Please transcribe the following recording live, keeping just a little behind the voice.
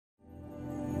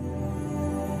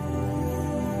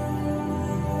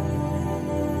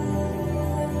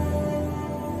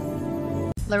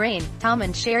Lorain, Tom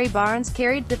and Shary Barnes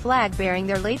carried the flag bearing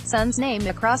their late son's name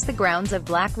across the grounds of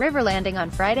Black River Landing on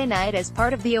Friday night as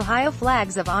part of the Ohio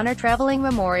Flags of Honor Traveling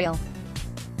Memorial.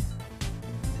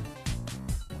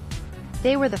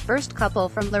 They were the first couple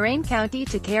from Lorain County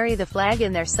to carry the flag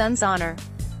in their son's honor.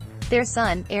 Their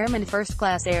son, Airman First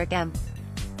Class Airman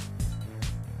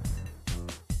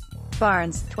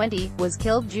Barnes, 20, was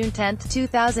killed June 10,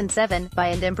 2007, by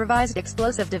an improvised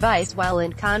explosive device while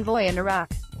in convoy in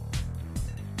Iraq.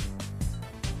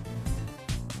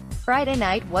 Friday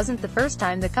night wasn't the first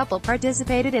time the couple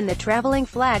participated in the traveling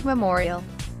flag memorial.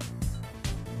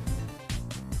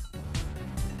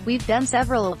 "We've done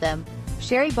several of them,"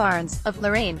 Shary Barnes, of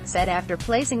Lorain, said after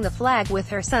placing the flag with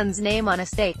her son's name on a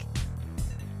stake.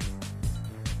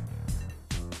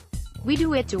 "We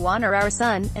do it to honor our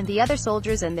son, and the other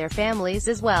soldiers and their families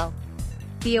as well."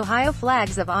 The Ohio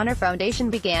Flags of Honor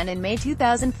Foundation began in May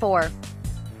 2004.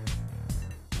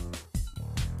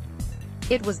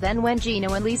 It was then when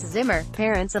Gino and Lisa Zimmer,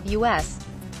 parents of U.S.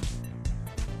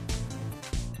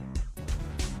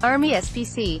 Army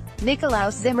SPC,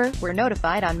 Nicolaus Zimmer, were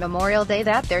notified on Memorial Day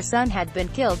that their son had been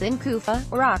killed in Kufa,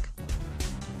 Iraq.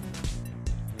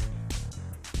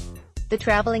 The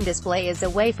traveling display is a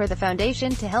way for the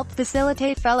foundation to help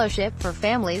facilitate fellowship for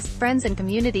families, friends and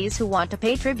communities who want to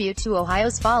pay tribute to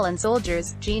Ohio's fallen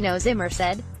soldiers, Gino Zimmer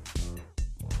said.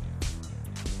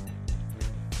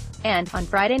 And, on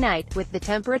Friday night, with the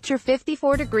temperature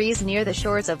 54 degrees near the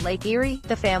shores of Lake Erie,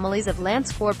 the families of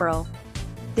Lance Corporal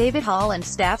David Hall and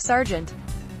Staff Sergeant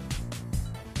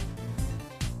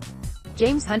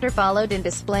James Hunter followed in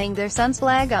displaying their son's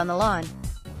flag on the lawn.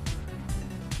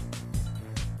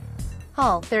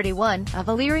 Hall, 31, of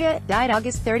Elyria, died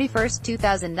August 31,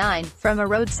 2009, from a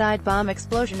roadside bomb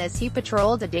explosion as he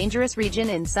patrolled a dangerous region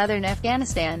in southern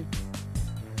Afghanistan.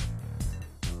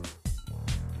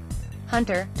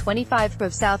 Hunter, 25,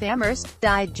 of South Amherst,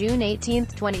 died June 18,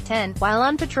 2010, while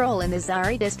on patrol in the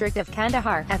Zari district of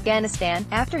Kandahar, Afghanistan,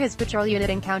 after his patrol unit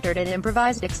encountered an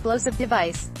improvised explosive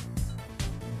device.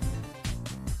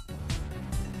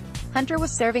 Hunter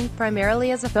was serving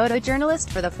primarily as a photojournalist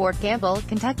for the Fort Campbell,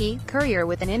 Kentucky, Courier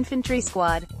with an infantry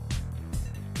squad.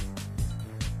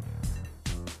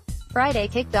 Friday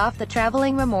kicked off the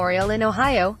traveling memorial in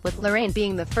Ohio, with Lorain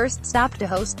being the first stop to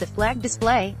host the flag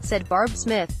display, said Barb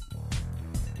Smith.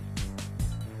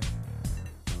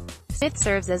 Smith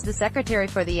serves as the secretary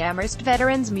for the Amherst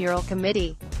Veterans Mural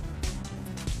Committee.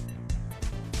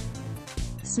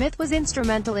 Smith was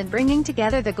instrumental in bringing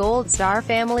together the Gold Star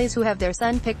families who have their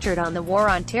son pictured on the War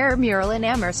on Terror mural in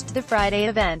Amherst, the Friday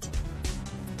event.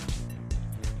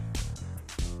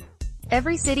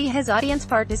 "Every city has audience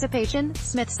participation,"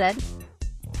 Smith said.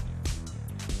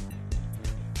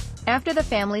 After the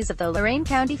families of the Lorain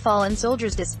County fallen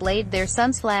soldiers displayed their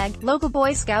son's flag, local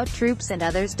Boy Scout troops and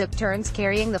others took turns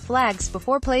carrying the flags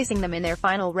before placing them in their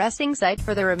final resting site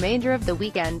for the remainder of the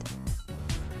weekend.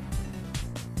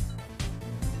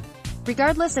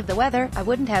 "Regardless of the weather, I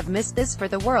wouldn't have missed this for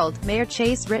the world," Mayor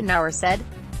Chase Rittenauer said.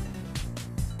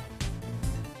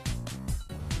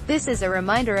 "This is a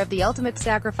reminder of the ultimate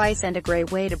sacrifice and a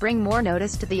great way to bring more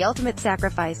notice to the ultimate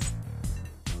sacrifice.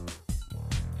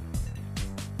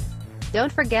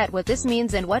 Don't forget what this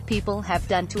means and what people have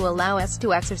done to allow us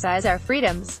to exercise our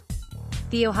freedoms."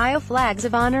 The Ohio Flags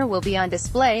of Honor will be on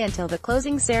display until the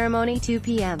closing ceremony 2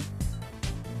 p.m.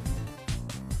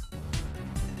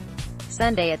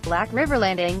 Sunday at Black River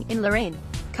Landing, in Lorain.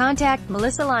 Contact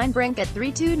Melissa Linebrink at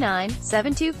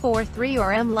 329-7243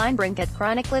 or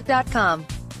mlinebrink@chroniclet.com.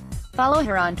 Follow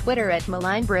her on Twitter at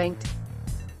mlinebrink.